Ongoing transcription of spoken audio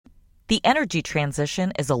The energy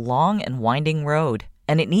transition is a long and winding road,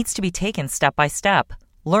 and it needs to be taken step by step.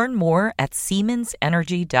 Learn more at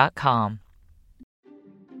SiemensEnergy.com.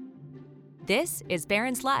 This is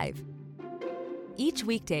Barron's Live. Each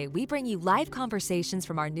weekday, we bring you live conversations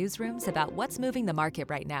from our newsrooms about what's moving the market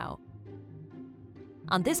right now.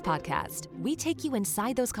 On this podcast, we take you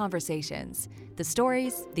inside those conversations, the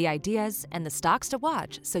stories, the ideas, and the stocks to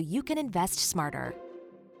watch so you can invest smarter.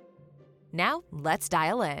 Now, let's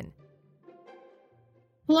dial in.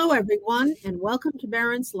 Hello, everyone, and welcome to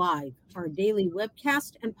Barron's Live, our daily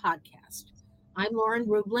webcast and podcast. I'm Lauren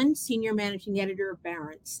Rublin, Senior Managing Editor of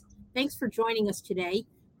Barron's. Thanks for joining us today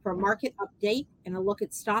for a market update and a look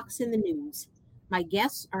at stocks in the news. My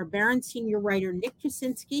guests are Barron Senior Writer Nick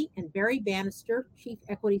Jasinski and Barry Bannister, Chief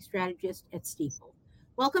Equity Strategist at Stifel.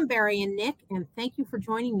 Welcome, Barry and Nick, and thank you for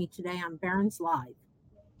joining me today on Barron's Live.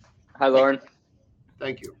 Hi, Lauren.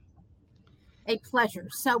 Thank you. A pleasure.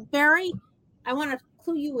 So, Barry, I want to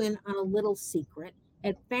clue you in on a little secret.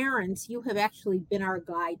 At Barron's, you have actually been our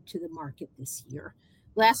guide to the market this year.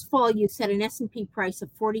 Last fall, you set an S&P price of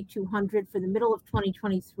 4,200 for the middle of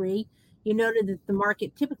 2023. You noted that the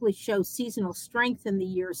market typically shows seasonal strength in the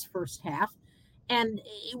year's first half. And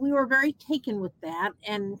we were very taken with that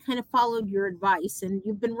and kind of followed your advice. And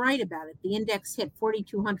you've been right about it. The index hit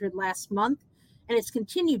 4,200 last month, and it's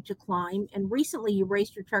continued to climb. And recently, you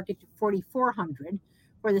raised your target to 4,400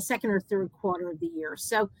 for the second or third quarter of the year.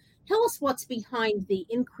 So tell us what's behind the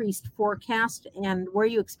increased forecast and where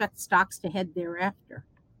you expect stocks to head thereafter.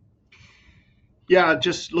 Yeah,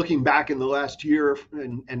 just looking back in the last year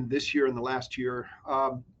and this year and the last year,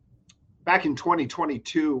 back in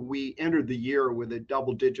 2022, we entered the year with a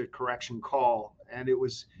double-digit correction call, and it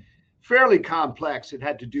was fairly complex. It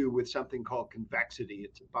had to do with something called convexity.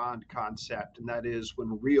 It's a bond concept, and that is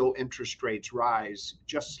when real interest rates rise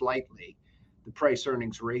just slightly, the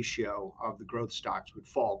price-earnings ratio of the growth stocks would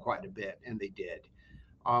fall quite a bit, and they did.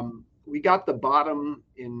 We got the bottom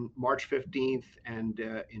in March 15th and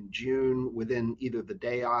in June within either the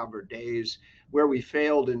day of or days. Where we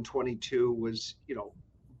failed in 22 was,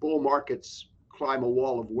 bull markets climb a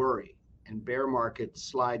wall of worry and bear markets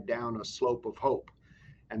slide down a slope of hope.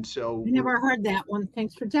 And so I never heard that one.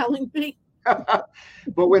 Thanks for telling me.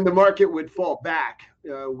 But when the market would fall back,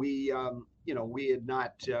 we had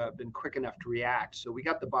not been quick enough to react. So we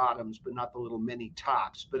got the bottoms, but not the little mini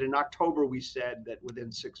tops. But in October, we said that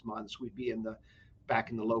within 6 months, we'd be back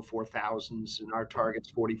in the low 4,000s, and our target's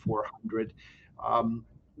 4,400.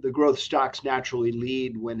 The growth stocks naturally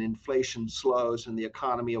lead when inflation slows and the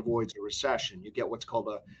economy avoids a recession. You get what's called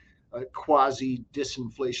a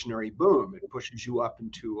quasi-disinflationary boom. It pushes you up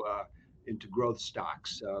into growth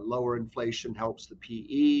stocks. Lower inflation helps the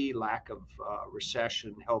PE, lack of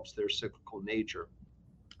recession helps their cyclical nature.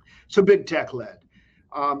 So big tech led.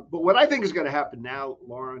 But what I think is going to happen now,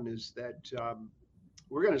 Lauren, is that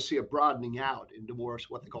we're going to see a broadening out into more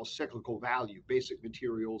what they call cyclical value, basic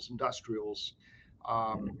materials, industrials,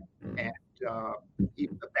 and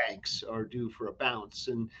even the banks are due for a bounce.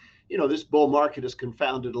 And, this bull market has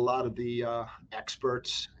confounded a lot of the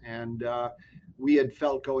experts, and we had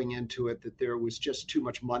felt going into it that there was just too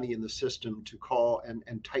much money in the system to call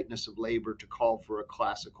and tightness of labor to call for a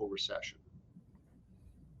classical recession.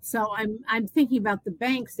 So I'm thinking about the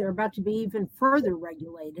banks. They're about to be even further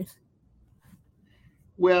regulated.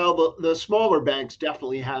 Well, the smaller banks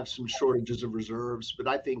definitely have some shortages of reserves, but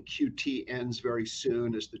I think QT ends very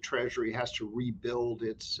soon as the Treasury has to rebuild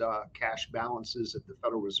its cash balances at the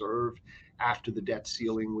Federal Reserve after the debt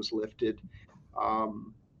ceiling was lifted.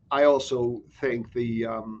 I also think the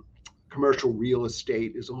commercial real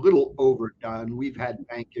estate is a little overdone. We've had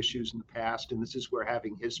bank issues in the past, and this is where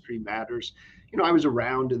having history matters. I was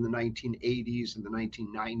around in the 1980s and the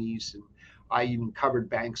 1990s, and I even covered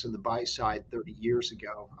banks on the buy side 30 years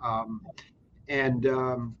ago, and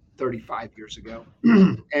 35 years ago.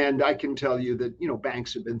 And I can tell you that,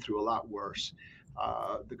 banks have been through a lot worse.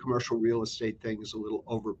 The commercial real estate thing is a little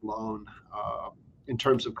overblown. In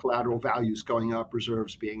terms of collateral values going up,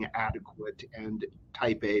 reserves being adequate, and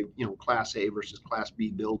type A, class A versus class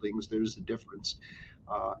B buildings, there's a difference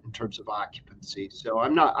in terms of occupancy. So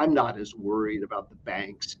I'm not as worried about the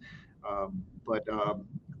banks, but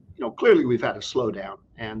clearly we've had a slowdown,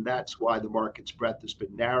 and that's why the market's breadth has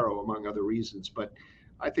been narrow, among other reasons. But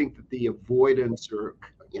I think that the avoidance, or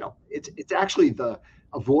it's actually the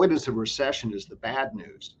avoidance of recession is the bad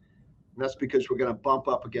news. And that's because we're going to bump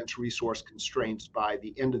up against resource constraints by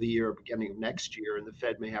the end of the year, beginning of next year, and the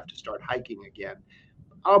Fed may have to start hiking again.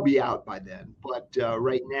 I'll be out by then, but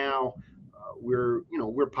right now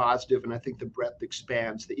we're positive, and I think the breadth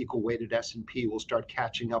expands. The equal weighted S&P will start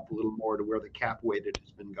catching up a little more to where the cap weighted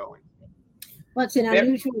has been going. Well, it's an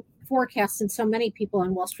unusual forecast since so many people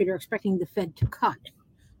on Wall Street are expecting the Fed to cut.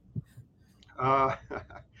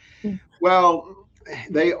 Well,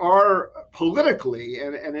 they are politically,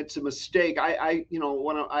 and it's a mistake. I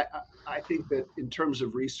think that in terms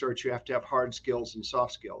of research, you have to have hard skills and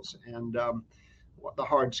soft skills, and the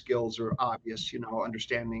hard skills are obvious,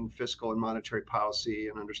 understanding fiscal and monetary policy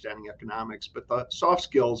and understanding economics. But the soft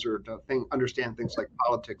skills are to understand things like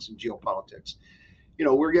politics and geopolitics.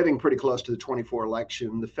 We're getting pretty close to the 24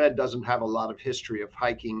 election. The Fed doesn't have a lot of history of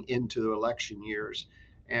hiking into election years.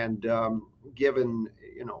 And given,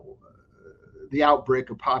 the outbreak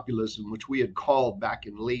of populism, which we had called back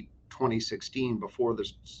in late 2016, before the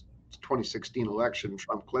 2016 election,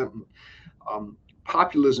 Trump-Clinton,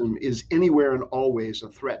 populism is anywhere and always a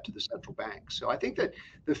threat to the central bank. So I think that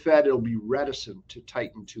the Fed will be reticent to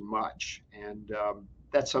tighten too much. And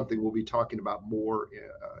that's something we'll be talking about more,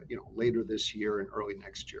 later this year and early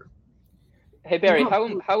next year. Hey, Barry,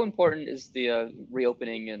 how important is the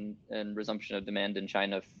reopening and resumption of demand in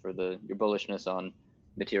China for your bullishness on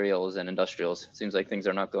materials and industrials? Seems like things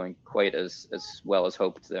are not going quite as well as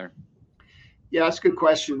hoped there. Yeah, that's a good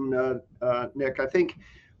question, Nick. I think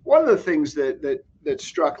one of the things that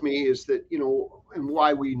struck me is that, and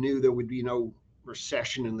why we knew there would be no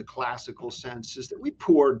recession in the classical sense, is that we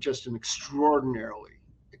poured just an extraordinarily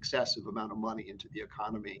excessive amount of money into the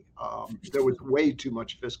economy. There was way too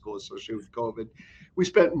much fiscal associated with COVID. We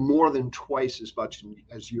spent more than twice as much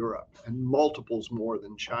as Europe and multiples more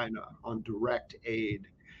than China on direct aid.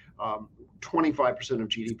 25% of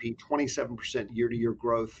GDP, 27% year-to-year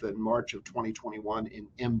growth in March of 2021 in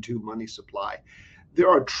M2 money supply. There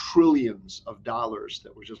are trillions of dollars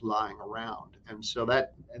that were just lying around. And so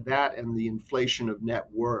that and the inflation of net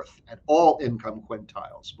worth at all income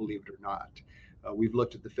quintiles, believe it or not. We've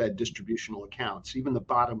looked at the Fed distributional accounts. Even the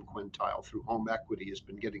bottom quintile through home equity has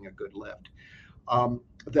been getting a good lift.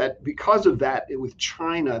 That because of that, with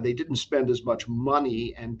China, they didn't spend as much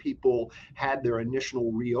money and people had their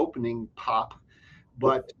initial reopening pop.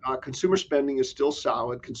 But consumer spending is still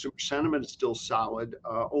solid. Consumer sentiment is still solid.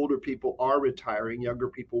 Older people are retiring. Younger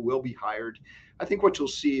people will be hired. I think what you'll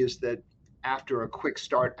see is that after a quick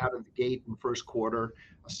start out of the gate in first quarter,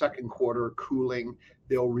 a second quarter cooling,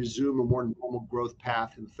 they'll resume a more normal growth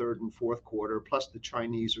path in third and fourth quarter. Plus, the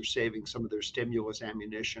Chinese are saving some of their stimulus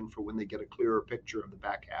ammunition for when they get a clearer picture of the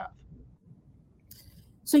back half.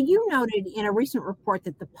 So you noted in a recent report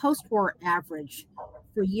that the post-war average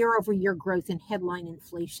for year-over-year growth in headline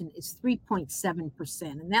inflation is 3.7%.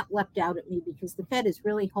 And that leapt out at me because the Fed is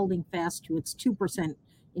really holding fast to its 2%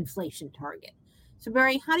 inflation target. So,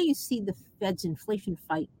 Barry, how do you see the Fed's inflation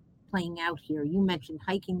fight playing out here? You mentioned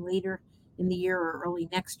hiking later in the year or early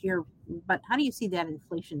next year, but how do you see that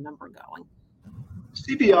inflation number going?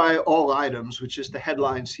 CPI all items, which is the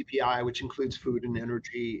headline CPI, which includes food and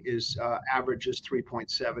energy, is averages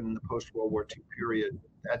 3.7 in the post-World War II period.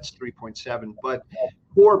 That's 3.7. But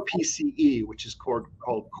core PCE, which is called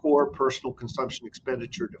core personal consumption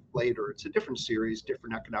expenditure deflator, it's a different series,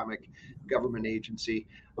 different economic government agency.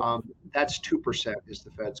 That's 2% is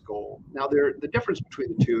the Fed's goal. Now, the difference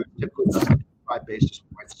between the two is typically less than 5 basis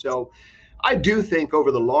points. So I do think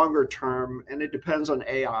over the longer term, and it depends on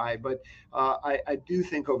AI, but I do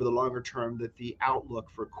think over the longer term that the outlook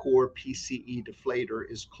for core PCE deflator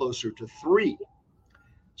is closer to 3.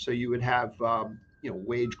 So you would have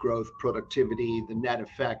wage growth, productivity, the net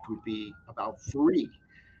effect would be about 3.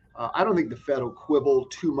 I don't think the Fed will quibble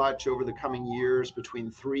too much over the coming years between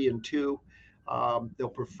 3 and 2. They'll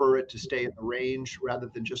prefer it to stay in the range rather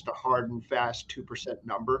than just a hard and fast 2%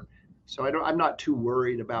 number. So I'm not too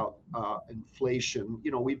worried about inflation.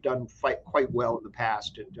 We've done quite well in the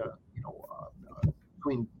past at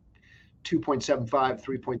between 2.75,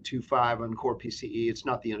 3.25 on core PCE. It's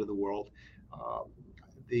not the end of the world.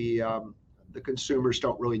 The consumers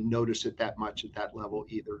don't really notice it that much at that level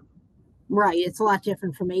either. Right. It's a lot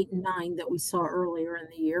different from 8 and 9 that we saw earlier in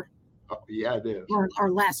the year. Oh, yeah, it is.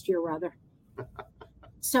 Or last year, rather.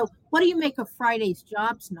 So what do you make of Friday's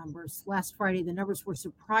jobs numbers? Last Friday, the numbers were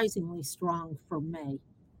surprisingly strong for May.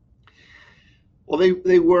 Well,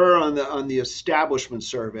 they were on the establishment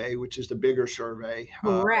survey, which is the bigger survey.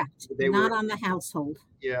 Correct. Not on the household.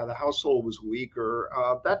 Yeah, the household was weaker.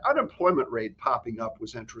 That unemployment rate popping up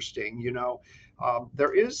was interesting.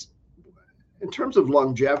 There is, in terms of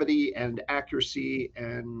longevity and accuracy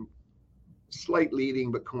and slight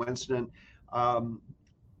leading but coincident,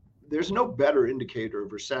 there's no better indicator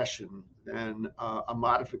of recession than a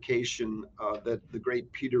modification that the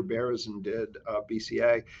great Peter Barron did,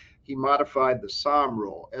 BCA. He modified the SAHM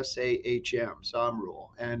rule, SAHM, SAHM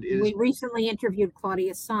rule. And we recently interviewed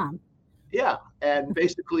Claudia Sahm. Yeah, and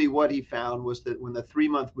basically what he found was that when the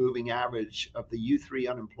 3-month moving average of the U3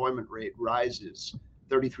 unemployment rate rises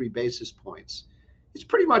 33 basis points, it's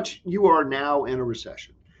pretty much you are now in a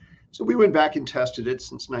recession. So we went back and tested it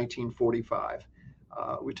since 1945.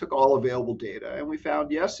 We took all available data and we found,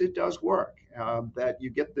 yes, it does work, that you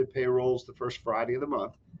get the payrolls the first Friday of the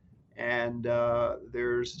month. And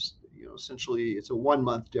there's, essentially it's a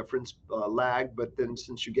 1-month difference lag, but then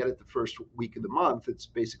since you get it the first week of the month, it's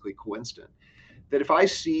basically coincident. That if I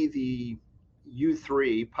see the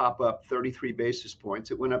U3 pop up 33 basis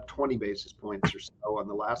points, it went up 20 basis points or so on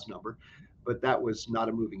the last number, but that was not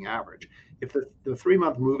a moving average. If the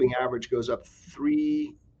 3-month moving average goes up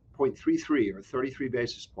 3.33 or 33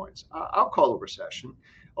 basis points, I'll call a recession.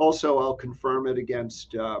 Also, I'll confirm it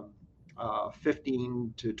against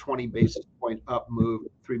 15 to 20 basis point up move,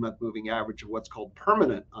 3-month moving average of what's called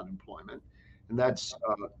permanent unemployment. And that's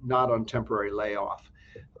not on temporary layoff.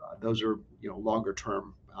 Those are, longer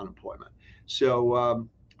term unemployment. So,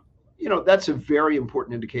 that's a very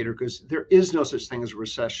important indicator because there is no such thing as a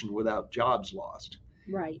recession without jobs lost.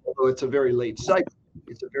 Right. Although it's a very late cycle.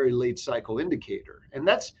 It's a very late cycle indicator. And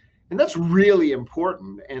that's really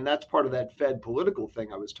important. And that's part of that Fed political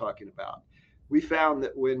thing I was talking about. We found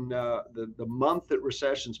that when the month that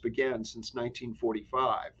recessions began since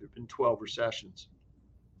 1945, there have been 12 recessions,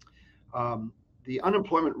 the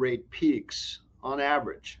unemployment rate peaks on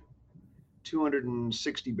average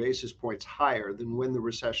 260 basis points higher than when the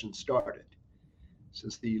recession started.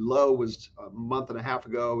 Since the low was a month and a half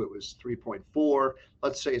ago, it was 3.4.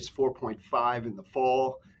 Let's say it's 4.5 in the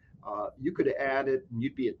fall. You could add it and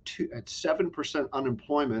you'd be at 7%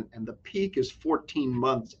 unemployment, and the peak is 14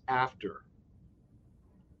 months after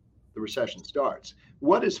the recession starts.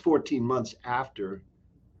 What is 14 months after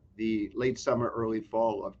the late summer, early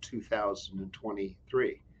fall of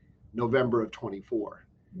 2023, November of 24?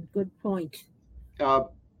 Good point.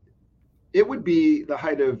 It would be the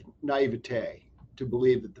height of naivete to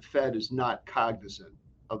believe that the Fed is not cognizant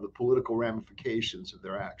of the political ramifications of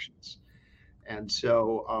their actions. And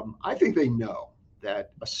so I think they know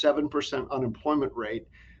that a 7% unemployment rate,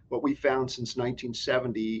 what we found since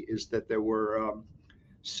 1970 is that there were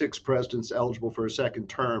 6 presidents eligible for a second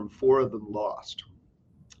term, 4 of them lost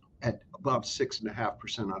at above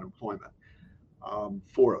 6.5% unemployment,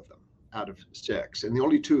 4 of them out of 6. And the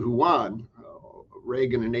only 2 who won,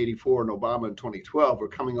 Reagan in 84 and Obama in 2012, were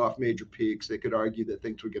coming off major peaks. They could argue that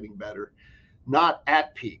things were getting better, not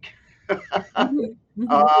at peak.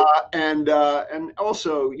 And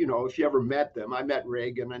also, if you ever met them, I met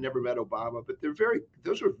Reagan, I never met Obama, but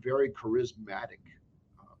those are very charismatic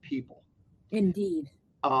people. Indeed.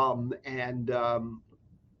 All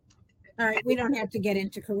right, we don't have to get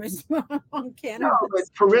into charisma on Canada. No, but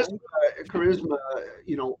charisma,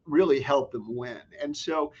 really helped them win. And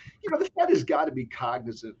so, the Fed has got to be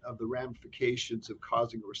cognizant of the ramifications of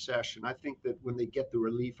causing a recession. I think that when they get the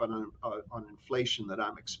relief on inflation that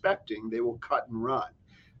I'm expecting, they will cut and run.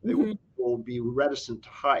 They will be reticent to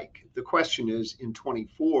hike. The question is, in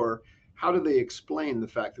 24, how do they explain the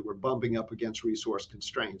fact that we're bumping up against resource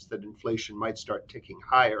constraints, that inflation might start ticking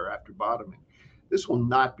higher after bottoming? This will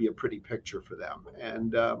not be a pretty picture for them.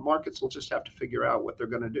 And markets will just have to figure out what they're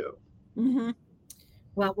going to do.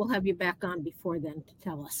 Well, we'll have you back on before then to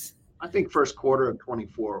tell us. I think first quarter of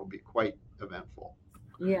 24 will be quite eventful.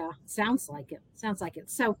 Yeah, sounds like it.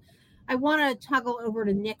 So I want to toggle over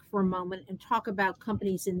to Nick for a moment and talk about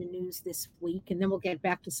companies in the news this week, and then we'll get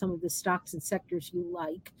back to some of the stocks and sectors you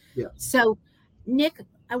like. Yeah. So, Nick,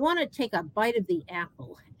 I want to take a bite of the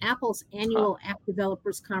apple. Apple's annual App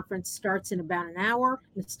Developers Conference starts in about an hour.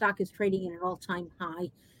 The stock is trading at an all-time high.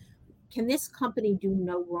 Can this company do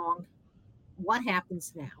no wrong? What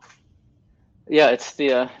happens now? Yeah, it's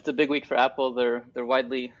a big week for Apple. They're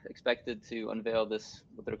widely expected to unveil this,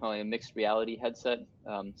 what they're calling a mixed reality headset.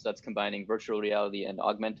 So that's combining virtual reality and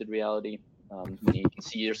augmented reality. You can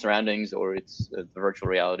see your surroundings, or it's the virtual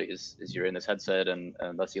reality is you're in this headset, and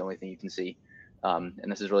that's the only thing you can see. And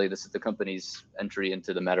this is the company's entry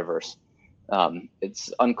into the metaverse.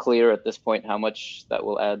 It's unclear at this point how much that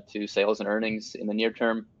will add to sales and earnings in the near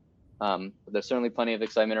term. But there's certainly plenty of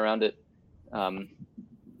excitement around it.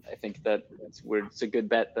 I think that it's a good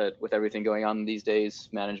bet that with everything going on these days,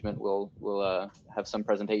 management will have some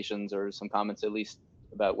presentations or some comments at least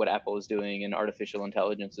about what Apple is doing in artificial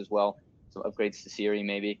intelligence as well. Some upgrades to Siri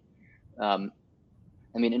maybe.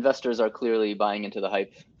 Investors are clearly buying into the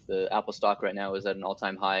hype. The Apple stock right now is at an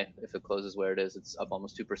all-time high. If it closes where it is, it's up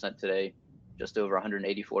almost 2% today, just over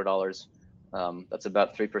 $184. That's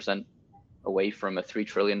about 3% away from a $3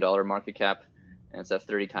 trillion market cap. And it's at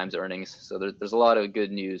 30 times earnings. So there's a lot of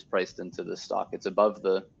good news priced into the stock. It's above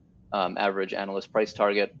the average analyst price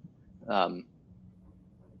target.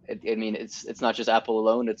 I mean, it's not just Apple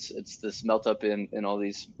alone. It's this melt up in all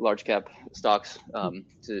these large cap stocks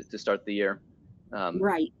to start the year.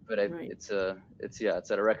 Right. But it's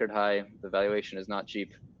at a record high. The valuation is not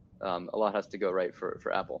cheap. A lot has to go right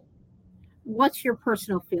for Apple. What's your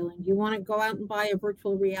personal feeling? Do you want to go out and buy a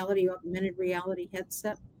virtual reality, augmented reality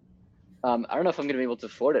headset? I don't know if I'm going to be able to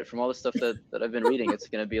afford it. From all the stuff that I've been reading, it's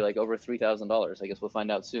going to be like over $3,000. I guess we'll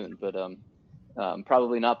find out soon. But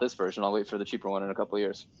probably not this version. I'll wait for the cheaper one in a couple of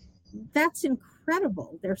years. That's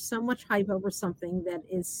incredible. There's so much hype over something that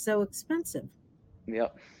is so expensive.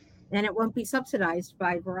 Yep. And it won't be subsidized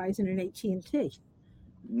by Verizon and AT&T.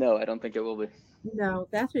 No, I don't think it will be. No,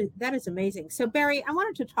 that is amazing. So Barry, I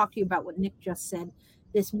wanted to talk to you about what Nick just said,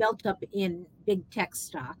 this melt up in big tech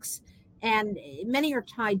stocks. And many are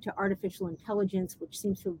tied to artificial intelligence, which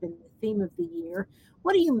seems to have been the theme of the year.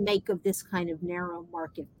 What do you make of this kind of narrow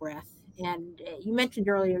market breadth? And you mentioned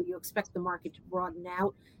earlier you expect the market to broaden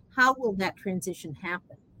out. How will that transition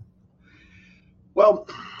happen? Well,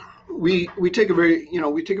 we take a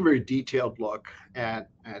very detailed look at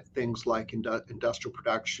things like industrial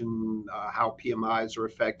production, how PMIs are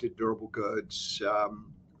affected, durable goods,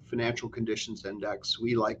 financial conditions index.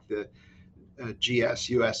 We like the GS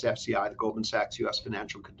US FCI, the Goldman Sachs US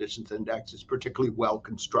Financial Conditions Index, is particularly well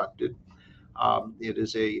constructed. It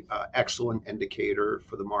is a excellent indicator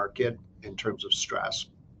for the market in terms of stress.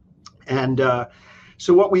 And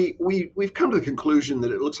so what we've come to the conclusion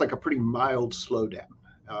that it looks like a pretty mild slowdown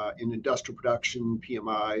in industrial production,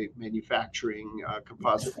 PMI, manufacturing,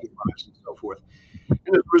 composite PMIs, and so forth.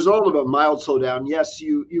 And as a result of a mild slowdown, yes,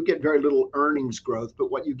 you get very little earnings growth, but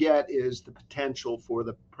what you get is the potential for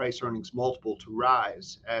the price earnings multiple to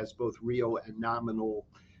rise as both real and nominal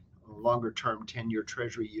longer-term 10-year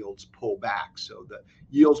Treasury yields pull back. So the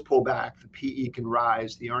yields pull back, the PE can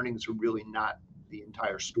rise, the earnings are really not the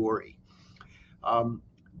entire story.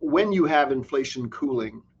 When you have inflation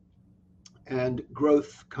cooling and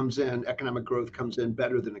growth comes in, economic growth comes in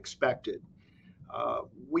better than expected,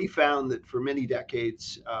 we found that for many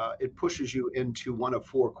decades, it pushes you into one of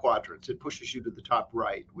four quadrants. It pushes you to the top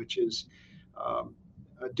right, which is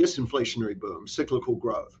a disinflationary boom, cyclical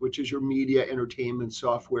growth, which is your media, entertainment,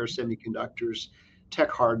 software, semiconductors,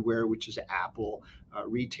 tech hardware, which is Apple,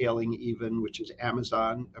 retailing even, which is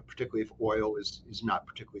Amazon, particularly if oil is not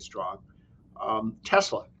particularly strong.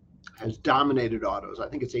 Tesla has dominated autos. I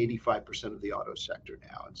think it's 85% of the auto sector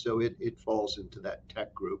now. And so it falls into that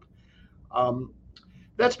tech group.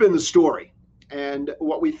 That's been the story. And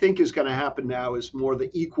what we think is going to happen now is more the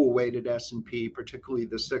equal weighted S&P, particularly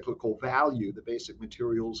the cyclical value, the basic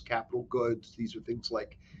materials, capital goods. These are things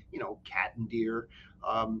like, cat and deer,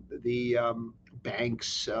 the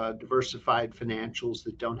banks, diversified financials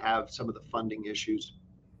that don't have some of the funding issues.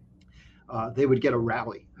 They would get a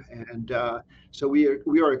rally. And so we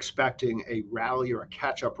are expecting a rally or a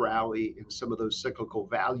catch-up rally in some of those cyclical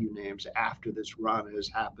value names after this run has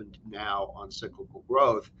happened now on cyclical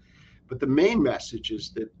growth. But the main message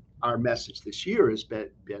is that our message this year has been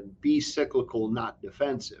be cyclical, not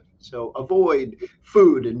defensive. So avoid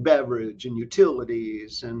food and beverage and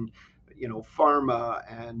utilities and pharma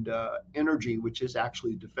and energy, which is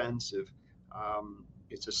actually defensive.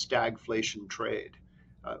 It's a stagflation trade.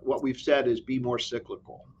 What we've said is be more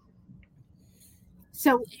cyclical.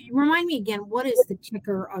 So remind me again, what is the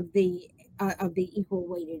ticker of the equal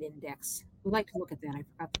weighted index? We'd like to look at that. I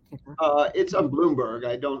forgot the ticker. It's on Bloomberg.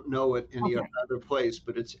 I don't know it any other place,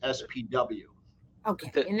 but it's SPW.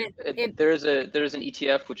 Okay. There's an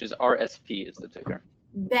ETF which is RSP is the ticker.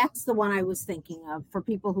 That's the one I was thinking of for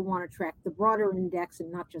people who want to track the broader index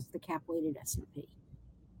and not just the cap weighted S&P.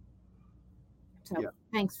 So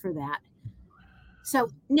Thanks for that. So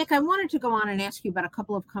Nick, I wanted to go on and ask you about a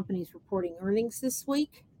couple of companies reporting earnings this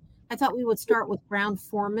week. I thought we would start with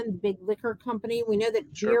Brown-Forman, the big liquor company. We know that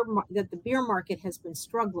the beer market has been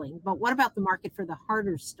struggling, but what about the market for the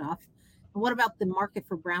harder stuff? And what about the market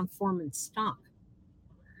for Brown-Forman stock?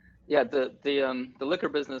 Yeah, the liquor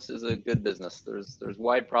business is a good business. There's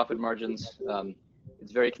wide profit margins.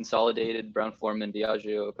 It's very consolidated. Brown-Forman,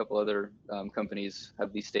 Diageo, a couple other companies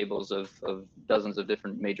have these stables of dozens of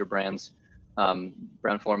different major brands.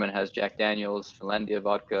 Brown-Forman has Jack Daniels, Finlandia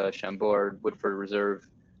Vodka, Chambord, Woodford Reserve,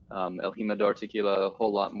 El Jimador Tequila, a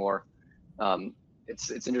whole lot more.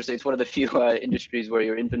 It's interesting. It's one of the few industries where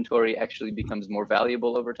your inventory actually becomes more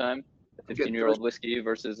valuable over time. A 15-year-old whiskey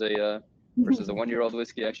versus a 1-year-old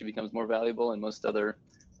whiskey actually becomes more valuable, and most other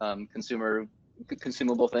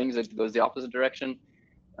consumable things, it goes the opposite direction.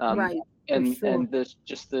 Right. And this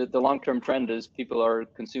just the long-term trend is people are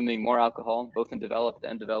consuming more alcohol, both in developed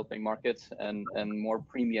and developing markets, and more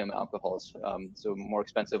premium alcohols, so more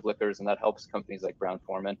expensive liquors, and that helps companies like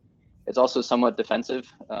Brown-Forman. It's also somewhat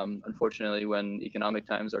defensive. Unfortunately, when economic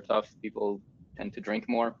times are tough, people tend to drink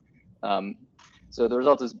more. So the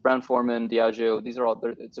result is Brown-Forman, Diageo. These are all.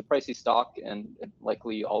 It's a pricey stock, and it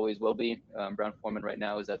likely always will be. Brown-Forman right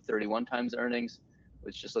now is at 31 times earnings,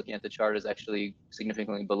 which, just looking at the chart, is actually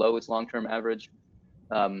significantly below its long-term average.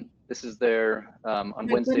 This is their on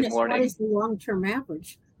My Wednesday goodness, morning. what is the long-term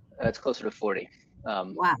average? It's closer to 40.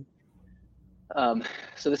 Wow.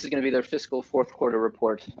 So this is going to be their fiscal fourth quarter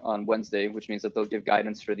report on Wednesday, which means that they'll give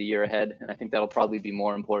guidance for the year ahead. And I think that'll probably be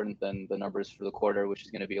more important than the numbers for the quarter, which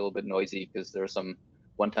is going to be a little bit noisy because there are some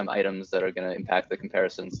one-time items that are going to impact the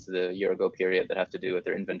comparisons to the year ago period that have to do with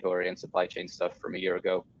their inventory and supply chain stuff from a year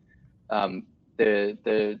ago.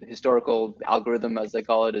 The historical algorithm, as they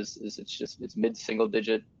call it, is it's mid-single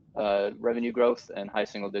digit revenue growth and high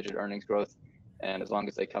single-digit earnings growth. And as long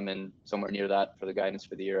as they come in somewhere near that for the guidance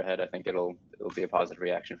for the year ahead, I think it'll be a positive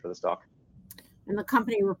reaction for the stock. And the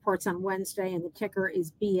company reports on Wednesday, and the ticker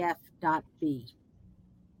is BF.B.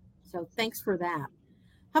 So thanks for that.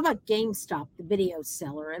 How about GameStop, the video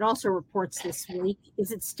seller? It also reports this week.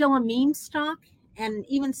 Is it still a meme stock? And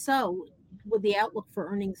even so, would the outlook for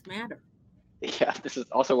earnings matter? Yeah, this is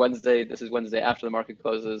also Wednesday. This is Wednesday after the market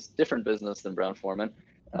closes. Different business than Brown-Forman.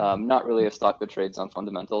 Not really a stock that trades on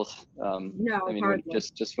fundamentals. No, I mean, hardly.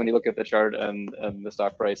 just when you look at the chart and the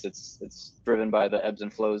stock price, it's driven by the ebbs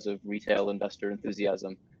and flows of retail investor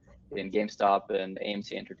enthusiasm in GameStop and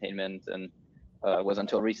AMC Entertainment, and was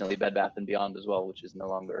until recently Bed Bath & Beyond as well, which is no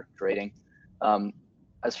longer trading.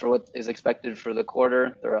 As for what is expected for the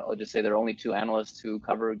quarter, I'll just say there are only two analysts who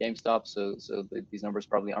cover GameStop, so these numbers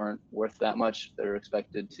probably aren't worth that much.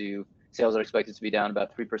 Sales are expected to be down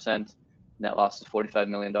about 3%. Net loss is $45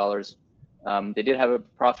 million. They did have a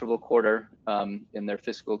profitable quarter in their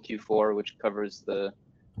fiscal Q4, which covers the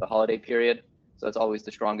holiday period. So that's always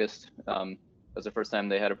the strongest. It was the first time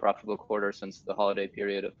they had a profitable quarter since the holiday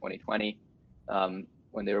period of 2020.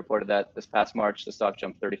 When they reported that this past March, the stock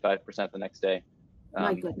jumped 35% the next day.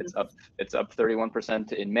 My goodness. It's up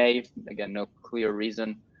 31% in May. Again, no clear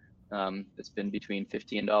reason. It's been between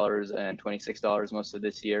 $15 and $26 most of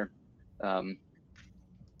this year.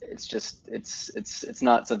 It's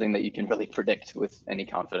not something that you can really predict with any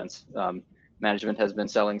confidence. Management has been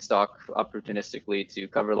selling stock opportunistically to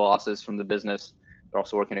cover the losses from the business. They're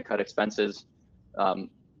also working to cut expenses.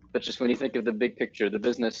 But just when you think of the big picture, the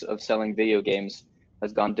business of selling video games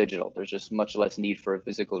has gone digital. There's just much less need for a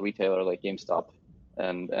physical retailer like GameStop,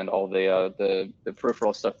 and all the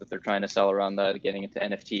peripheral stuff that they're trying to sell around that, getting into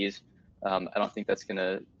NFTs. I don't think that's going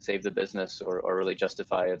to save the business or really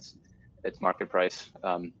justify its market price,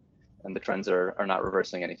 and the trends are not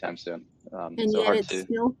reversing anytime soon. And so yet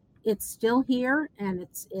it's still here, and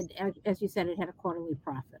it as you said, it had a quarterly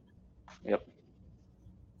profit. Yep.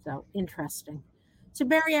 So interesting. So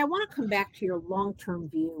Barry, I want to come back to your long-term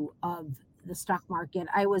view of the stock market.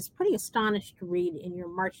 I was pretty astonished to read in your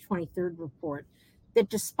March 23rd report that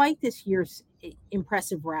despite this year's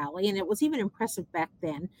impressive rally, and it was even impressive back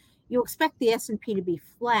then, you expect the S&P to be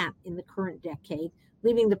flat in the current decade,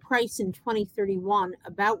 leaving the price in 2031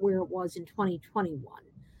 about where it was in 2021.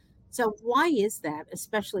 So why is that,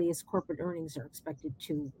 especially as corporate earnings are expected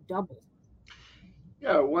to double?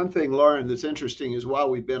 Yeah, one thing, Lauren, that's interesting is while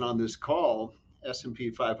we've been on this call, S&P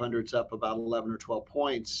 500's up about 11 or 12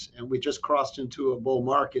 points, and we just crossed into a bull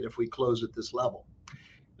market if we close at this level.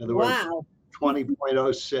 In other words,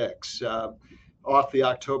 20.06. Off the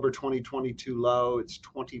October 2022 low, it's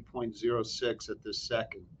 20.06 at this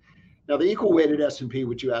second. Now, the equal weighted S&P,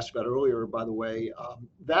 which you asked about earlier, by the way,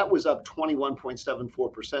 that was up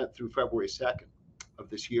 21.74% through February 2nd of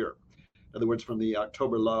this year. In other words, from the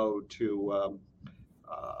October low to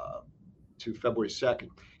February 2nd.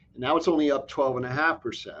 And now it's only up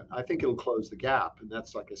 12.5%. I think it'll close the gap. And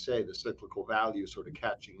that's, like I say, the cyclical value sort of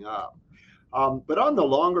catching up. But on the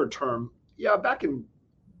longer term, yeah, back in,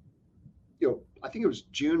 I think it was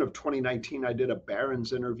June of 2019, I did a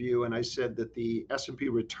Barron's interview, and I said that the S&P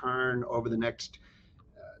return over the next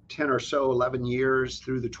 10 or so, 11 years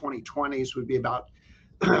through the 2020s would be about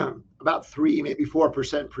 3, maybe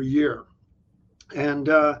 4% per year. And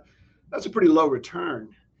that's a pretty low return.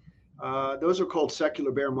 Those are called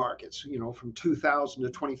secular bear markets. From 2000 to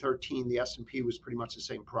 2013, the S&P was pretty much the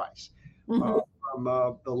same price. Mm-hmm. From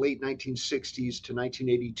the late 1960s to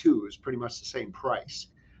 1982, it was pretty much the same price.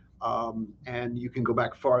 And you can go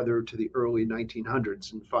back farther to the early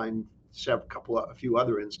 1900s and find a few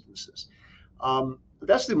other instances.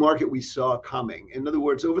 That's the market we saw coming. In other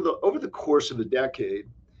words, over the course of a decade,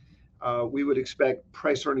 we would expect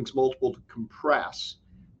price earnings multiple to compress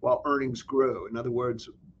while earnings grew. In other words,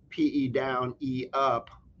 PE down, E up,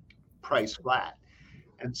 price flat.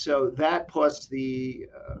 And so that plus the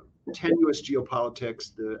tenuous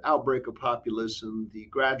geopolitics, the outbreak of populism, the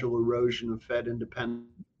gradual erosion of Fed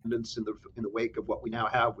independence in the wake of what we now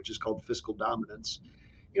have, which is called fiscal dominance.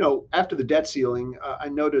 After the debt ceiling, I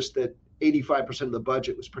noticed that 85% of the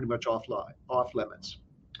budget was pretty much off limits.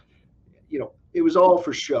 It was all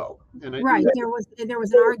for show. And right. There was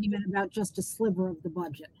an argument about just a sliver of the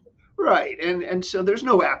budget. Right. And so there's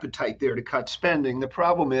no appetite there to cut spending. The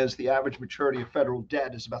problem is the average maturity of federal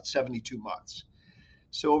debt is about 72 months.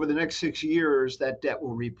 So over the next 6 years, that debt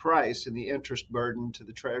will reprice and the interest burden to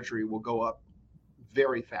the Treasury will go up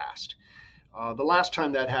very fast. The last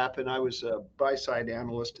time that happened, I was a buy-side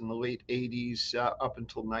analyst in the late 80s up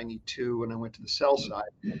until 92 when I went to the sell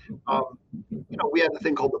side. We had the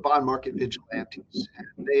thing called the bond market vigilantes,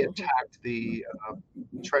 and they attacked the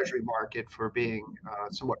Treasury market for being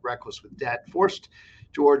somewhat reckless with debt, forced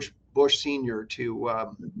George Bush Sr. to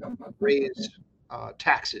raise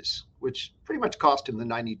taxes, which pretty much cost him the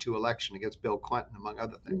 92 election against Bill Clinton, among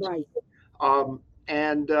other things. Right. A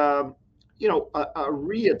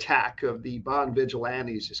reattack of the bond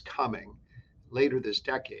vigilantes is coming later this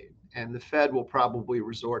decade, and the Fed will probably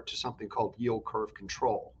resort to something called yield curve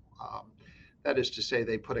control. That is to say,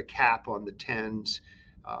 they put a cap on the 10s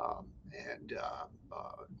and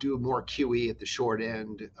do more QE at the short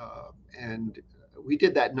end. And we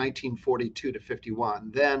did that in 1942 to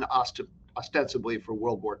 51, then ostensibly for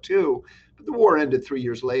World War II, but the war ended 3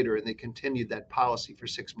 years later, and they continued that policy for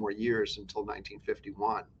 6 more years until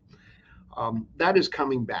 1951. That is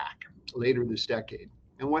coming back later this decade.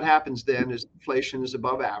 And what happens then is inflation is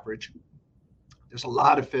above average. There's a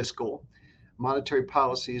lot of fiscal. Monetary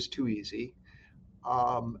policy is too easy.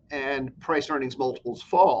 And price earnings multiples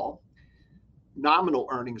fall. Nominal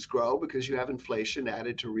earnings grow because you have inflation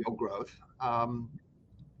added to real growth.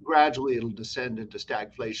 Gradually, it'll descend into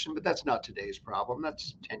stagflation, but that's not today's problem.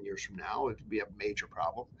 That's 10 years from now. It will be a major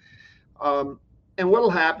problem. And what will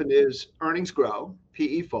happen is earnings grow,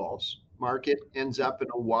 PE falls, market ends up in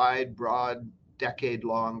a wide, broad,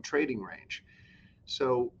 decade-long trading range.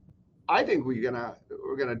 So I think we're gonna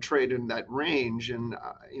trade in that range, and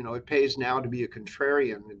it pays now to be a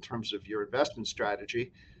contrarian in terms of your investment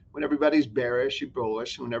strategy. When everybody's bearish, you're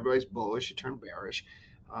bullish, and when everybody's bullish, you turn bearish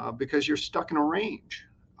because you're stuck in a range.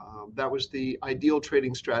 That was the ideal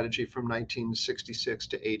trading strategy from 1966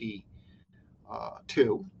 to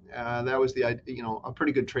 82. That was a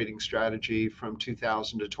pretty good trading strategy from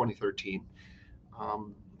 2000 to 2013.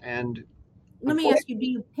 And let me ask you, do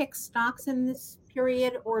you pick stocks in this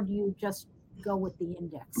period, or do you just go with the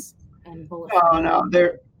index and bullish? No.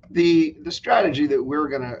 The strategy that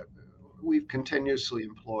we've continuously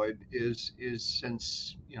employed is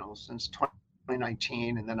since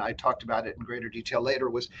 2019, and then I talked about it in greater detail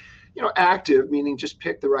later, was active, meaning just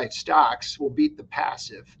pick the right stocks will beat the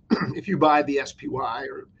passive. If you buy the SPY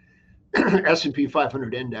or S&P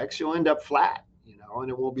 500 index, you'll end up flat, and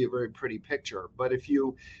it won't be a very pretty picture. But if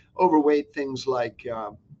you overweight things like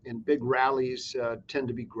in big rallies tend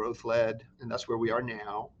to be growth led, and that's where we are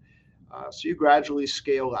now. So you gradually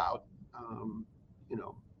scale out.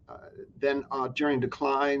 Then during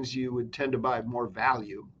declines, you would tend to buy more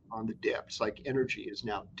value on the dips, like energy is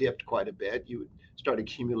now dipped quite a bit. You would start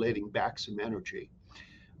accumulating back some energy.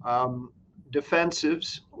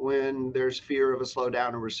 Defensives when there's fear of a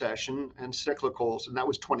slowdown or recession, and cyclicals, and that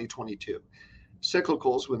was 2022.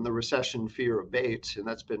 Cyclicals when the recession fear abates, and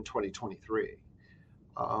that's been 2023.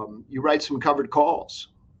 You write some covered calls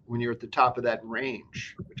when you're at the top of that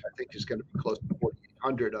range, which I think is going to be close to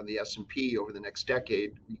 4,800 on the S&P over the next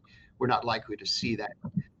decade. We're not likely to see that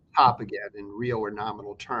top again in real or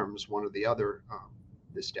nominal terms, one or the other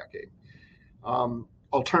this decade.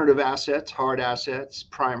 Alternative assets, hard assets,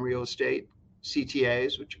 prime real estate,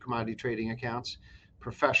 CTAs, which are commodity trading accounts,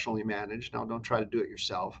 professionally managed. Now, don't try to do it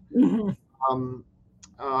yourself.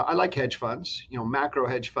 I like hedge funds, macro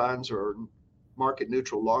hedge funds or market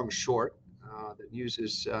neutral long short that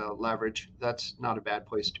uses leverage. That's not a bad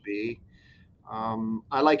place to be.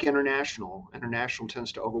 I like international. International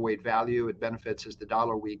tends to overweight value. It benefits as the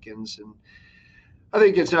dollar weakens. And I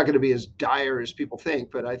think it's not going to be as dire as people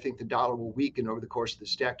think, but I think the dollar will weaken over the course of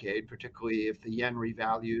this decade, particularly if the yen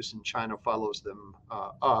revalues and China follows them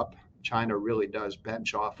up. China really does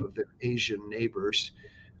bench off of their Asian neighbors.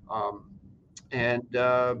 And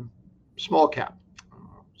small cap.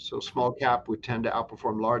 So small cap would tend to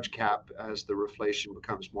outperform large cap as the reflation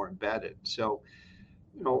becomes more embedded. So,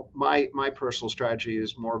 my personal strategy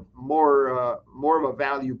is more of a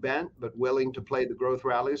value bent, but willing to play the growth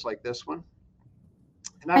rallies like this one.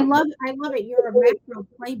 And I love it. You're a macro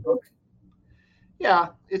playbook. Yeah,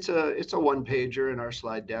 it's a one pager in our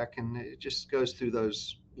slide deck, and it just goes through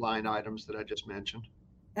those line items that I just mentioned.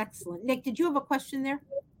 Excellent. Nick, did you have a question there?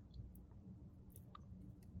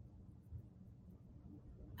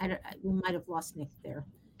 We might have lost Nick there.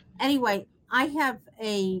 Anyway, I have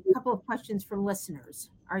a couple of questions from listeners.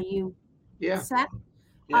 Are you set?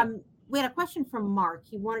 Yeah. We had a question from Mark.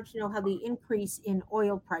 He wanted to know how the increase in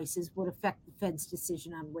oil prices would affect the Fed's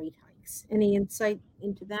decision on rate hikes. Any insight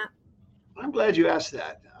into that? I'm glad you asked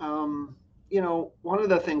that. One of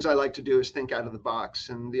the things I like to do is think out of the box,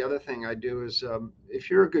 and the other thing I do is, if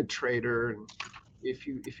you're a good trader, and if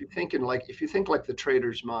you think like the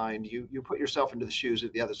trader's mind, you put yourself into the shoes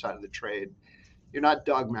of the other side of the trade. You're not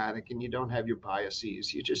dogmatic, and you don't have your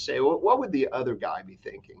biases. You just say, well, what would the other guy be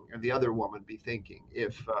thinking, or the other woman be thinking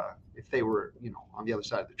if they were, on the other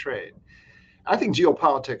side of the trade? I think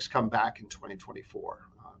geopolitics come back in 2024.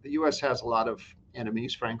 The U.S. has a lot of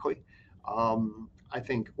enemies, frankly. I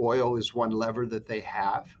think oil is one lever that they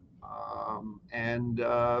have.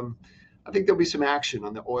 I think there'll be some action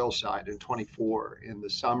on the oil side in 24 in the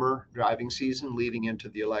summer driving season leading into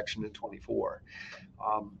the election in 24.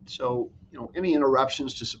 Any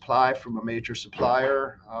interruptions to supply from a major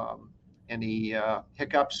supplier, any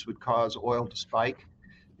hiccups would cause oil to spike.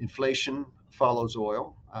 Inflation follows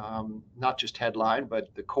oil, not just headline,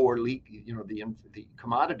 but the core leak, the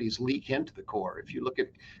commodities leak into the core. If you look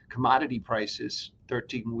at commodity prices,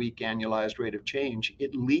 13-week annualized rate of change,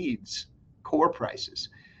 it leads core prices.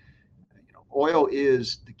 Oil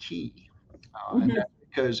is the key, and that's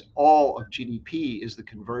because all of GDP is the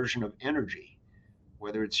conversion of energy,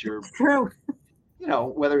 whether it's your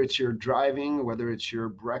whether it's your driving, whether it's your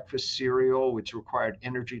breakfast cereal, which required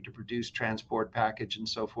energy to produce, transport, package, and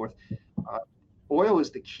so forth. Oil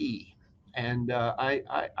is the key, and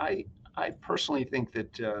I personally think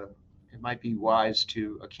that it might be wise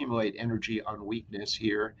to accumulate energy on weakness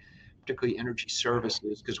here, particularly energy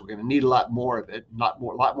services, because we're going to need a lot more of it, a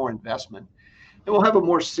lot more investment. And we'll have a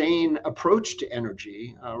more sane approach to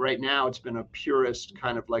energy. Right now, it's been a purist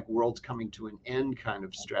kind of like world's coming to an end kind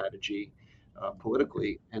of strategy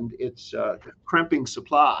politically. And it's crimping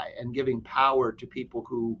supply and giving power to people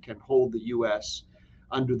who can hold the U.S.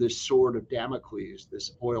 under this sword of Damocles,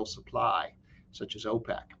 this oil supply, such as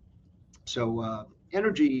OPEC. So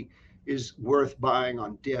energy is worth buying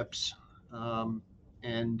on dips.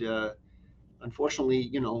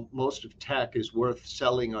 Unfortunately, most of tech is worth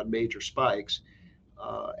selling on major spikes.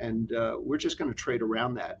 We're just going to trade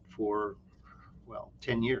around that for,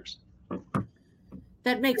 10 years.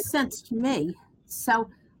 That makes sense to me. So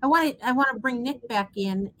I want to bring Nick back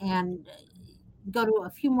in and go to a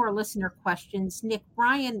few more listener questions. Nick,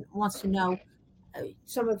 Brian wants to know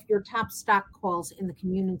some of your top stock calls in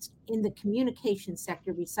the communication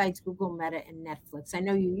sector besides Google, Meta, and Netflix. I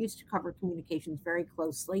know you used to cover communications very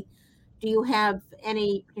closely. Do you have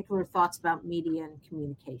any particular thoughts about media and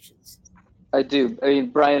communications? I do. I mean,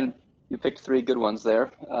 Brian, you picked three good ones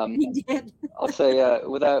there. He did. I'll say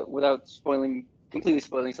without completely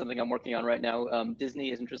spoiling something I'm working on right now.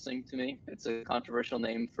 Disney is interesting to me. It's a controversial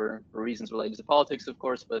name for reasons related to politics, of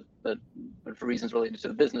course, but for reasons related to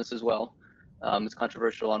the business as well. It's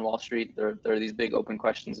controversial on Wall Street. There are these big open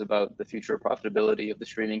questions about the future profitability of the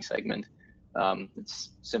streaming segment. It's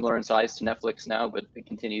similar in size to Netflix now, but it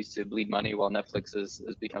continues to bleed money while Netflix is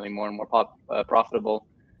becoming more and more profitable.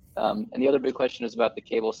 And the other big question is about the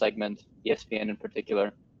cable segment, ESPN in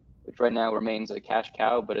particular, which right now remains a cash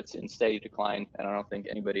cow, but it's in steady decline. And I don't think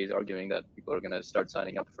anybody is arguing that people are going to start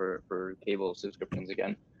signing up for cable subscriptions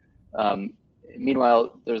again.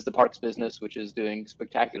 Meanwhile, there's the parks business, which is doing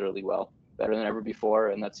spectacularly well, better than ever before.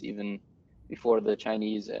 And that's even before the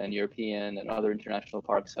Chinese and European and other international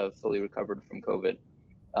parks have fully recovered from COVID.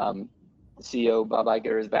 The CEO, Bob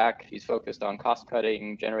Iger, is back. He's focused on cost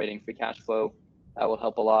cutting, generating free cash flow. That will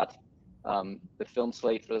help a lot. The film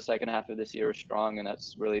slate for the second half of this year is strong, and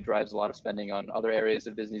that's really drives a lot of spending on other areas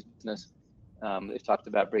of Disney's business. They've talked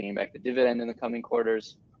about bringing back the dividend in the coming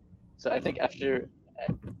quarters. So I think after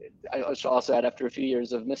a few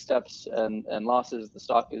years of missteps and losses, the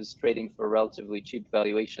stock is trading for a relatively cheap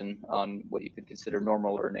valuation on what you could consider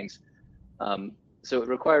normal earnings. So it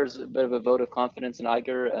requires a bit of a vote of confidence in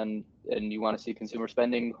Iger, and you want to see consumer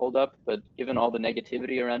spending hold up. But given all the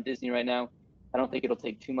negativity around Disney right now, I don't think it'll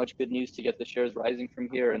take too much good news to get the shares rising from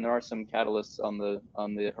here. And there are some catalysts on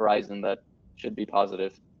the horizon that should be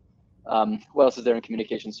positive. What else is there in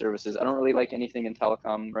communication services? I don't really like anything in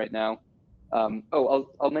telecom right now.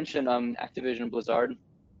 I'll mention Activision Blizzard.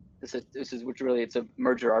 This is which really it's a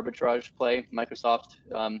merger arbitrage play. Microsoft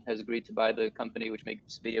has agreed to buy the company which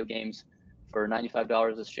makes video games for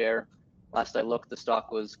 $95 a share. Last I looked, the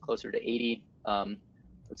stock was closer to 80.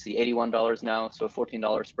 Let's see, $81 now, so a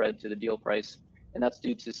 $14 spread to the deal price, and that's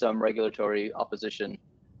due to some regulatory opposition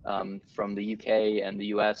from the UK and the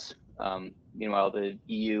US. Meanwhile, the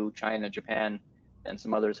EU, China, Japan, and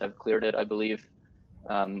some others have cleared it, I believe.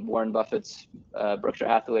 Warren Buffett's Berkshire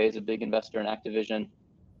Hathaway is a big investor in Activision.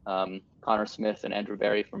 Connor Smith and Andrew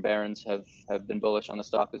Barry from Barron's have been bullish on the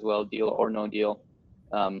stock as well, deal or no deal.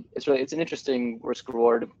 It's an interesting risk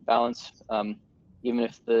reward balance. Even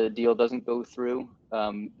if the deal doesn't go through,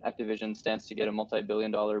 Activision stands to get a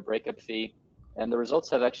multi-billion-dollar breakup fee, and the results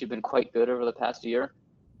have actually been quite good over the past year.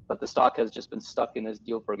 But the stock has just been stuck in this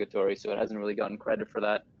deal purgatory, so it hasn't really gotten credit for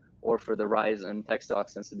that or for the rise in tech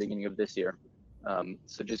stocks since the beginning of this year.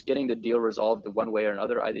 So just getting the deal resolved one way or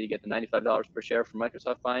another, either you get the $95 per share from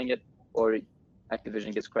Microsoft buying it, or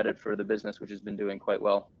Activision gets credit for the business, which has been doing quite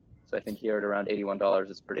well. So I think here at around $81,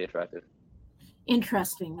 it's pretty attractive.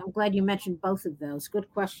 Interesting. I'm glad you mentioned both of those.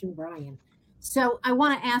 Good question, Brian. So I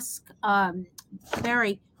want to ask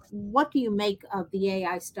Barry, what do you make of the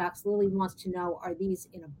AI stocks? Lily wants to know, are these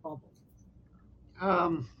in a bubble?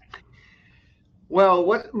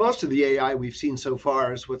 Well, most of the AI we've seen so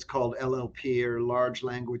far is what's called LLP, or large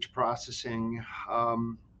language processing.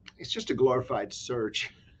 It's just a glorified search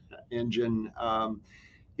engine.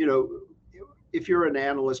 If you're an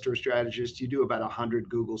analyst or a strategist, you do about 100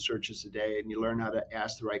 Google searches a day, and you learn how to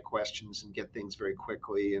ask the right questions and get things very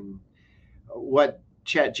quickly. And what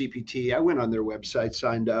ChatGPT, I went on their website,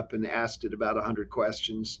 signed up, and asked it about 100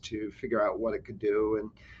 questions to figure out what it could do. And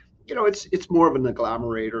it's more of an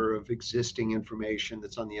agglomerator of existing information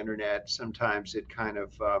that's on the internet. Sometimes it kind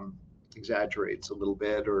of exaggerates a little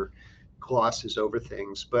bit or glosses over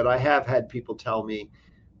things. But I have had people tell me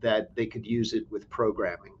that they could use it with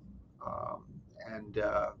programming. And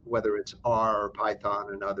whether it's R or Python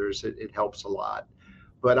and others, it helps a lot.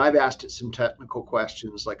 But I've asked it some technical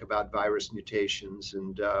questions, like about virus mutations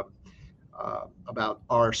and about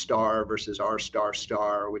R star versus R star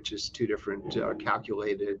star, which is two different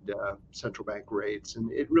calculated central bank rates.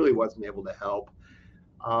 And it really wasn't able to help.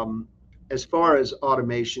 As far as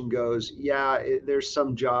automation goes, there's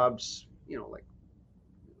some jobs, like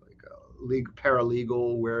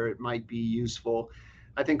paralegal, where it might be useful.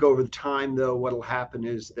 I think over time, though, what will happen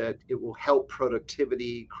is that it will help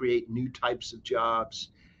productivity, create new types of jobs.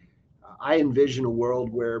 I envision a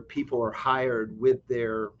world where people are hired with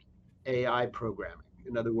their AI programming.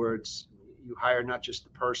 In other words, you hire not just the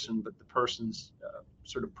person, but the person's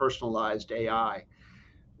sort of personalized AI,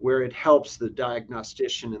 where it helps the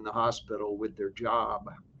diagnostician in the hospital with their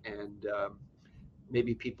job. And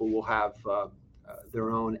maybe people will have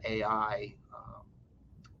their own AI,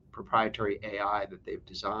 proprietary AI that they've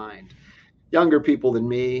designed. Younger people than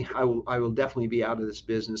me, I will definitely be out of this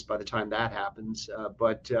business by the time that happens.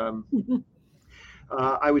 But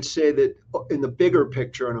I would say that in the bigger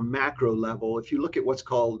picture, on a macro level, if you look at what's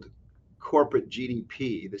called corporate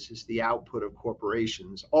GDP, this is the output of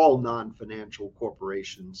corporations, all non-financial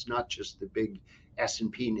corporations, not just the big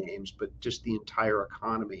S&P names, but just the entire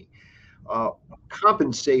economy.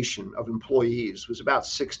 Compensation of employees was about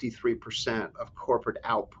 63% of corporate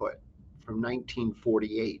output from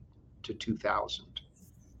 1948 to 2000.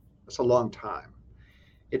 That's a long time.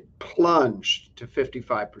 It plunged to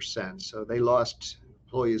 55%. So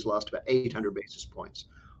employees lost about 800 basis points.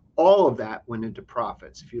 All of that went into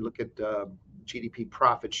profits. If you look at GDP,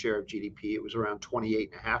 profit share of GDP, it was around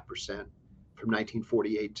 28.5% from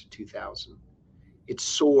 1948 to 2000. It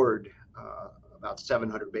soared about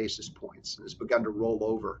 700 basis points and has begun to roll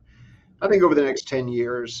over. I think over the next 10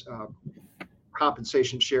 years,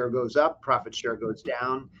 compensation share goes up, profit share goes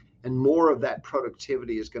down, and more of that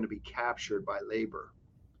productivity is going to be captured by labor,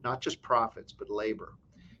 not just profits, but labor.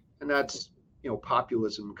 And that's,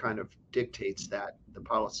 populism kind of dictates that. The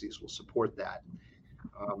policies will support that.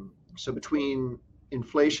 So between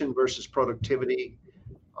inflation versus productivity,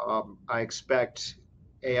 I expect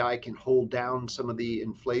AI can hold down some of the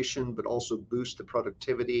inflation, but also boost the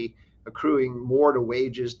productivity, accruing more to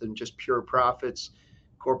wages than just pure profits.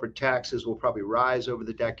 Corporate taxes will probably rise over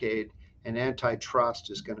the decade, and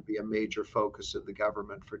antitrust is going to be a major focus of the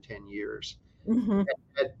government for 10 years. Mm-hmm.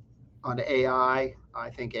 On AI, I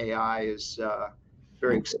think AI is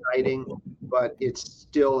very exciting, but it's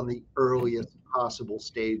still in the earliest possible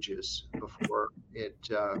stages before it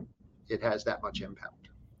has that much impact.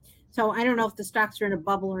 So I don't know if the stocks are in a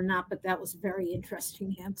bubble or not, but that was a very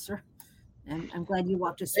interesting answer. And I'm glad you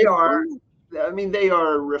walked us through. They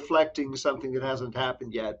are reflecting something that hasn't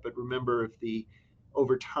happened yet. But remember, if the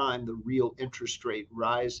over time the real interest rate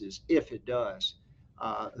rises, if it does,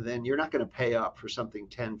 then you're not going to pay up for something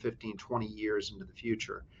 10, 15, 20 years into the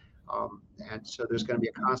future. And so there's going to be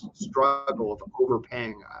a constant struggle of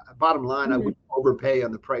overpaying. Bottom line, I wouldn't overpay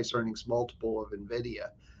on the price earnings multiple of NVIDIA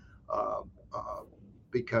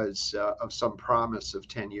because of some promise of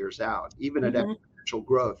 10 years out. Even at exponential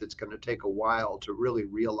growth, it's going to take a while to really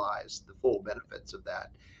realize the full benefits of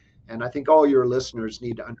that. And I think all your listeners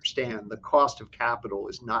need to understand the cost of capital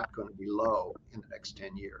is not going to be low in the next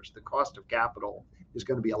 10 years. The cost of capital is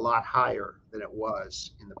going to be a lot higher than it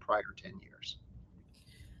was in the prior 10 years.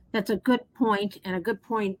 That's a good point, and a good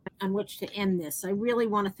point on which to end this. I really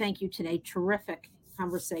want to thank you today. Terrific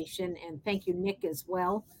conversation. And thank you, Nick, as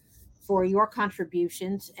well, for your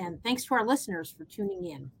contributions. And thanks to our listeners for tuning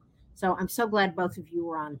in. So I'm so glad both of you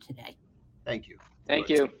were on today. Thank you. Thank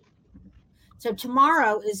you. So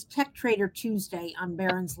tomorrow is Tech Trader Tuesday on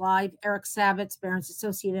Barron's Live. Eric Savitz, Barron's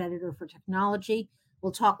Associate Editor for Technology,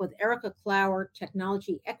 will talk with Erica Clower,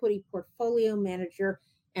 Technology Equity Portfolio Manager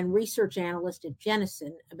and Research Analyst at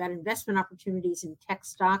Jennison, about investment opportunities in tech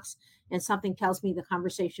stocks. And something tells me the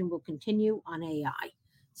conversation will continue on AI.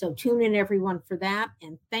 So tune in, everyone, for that.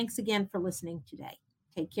 And thanks again for listening today.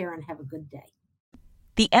 Take care and have a good day.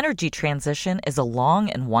 The energy transition is a long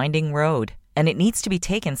and winding road, and it needs to be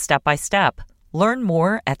taken step by step. Learn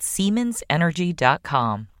more at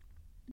SiemensEnergy.com.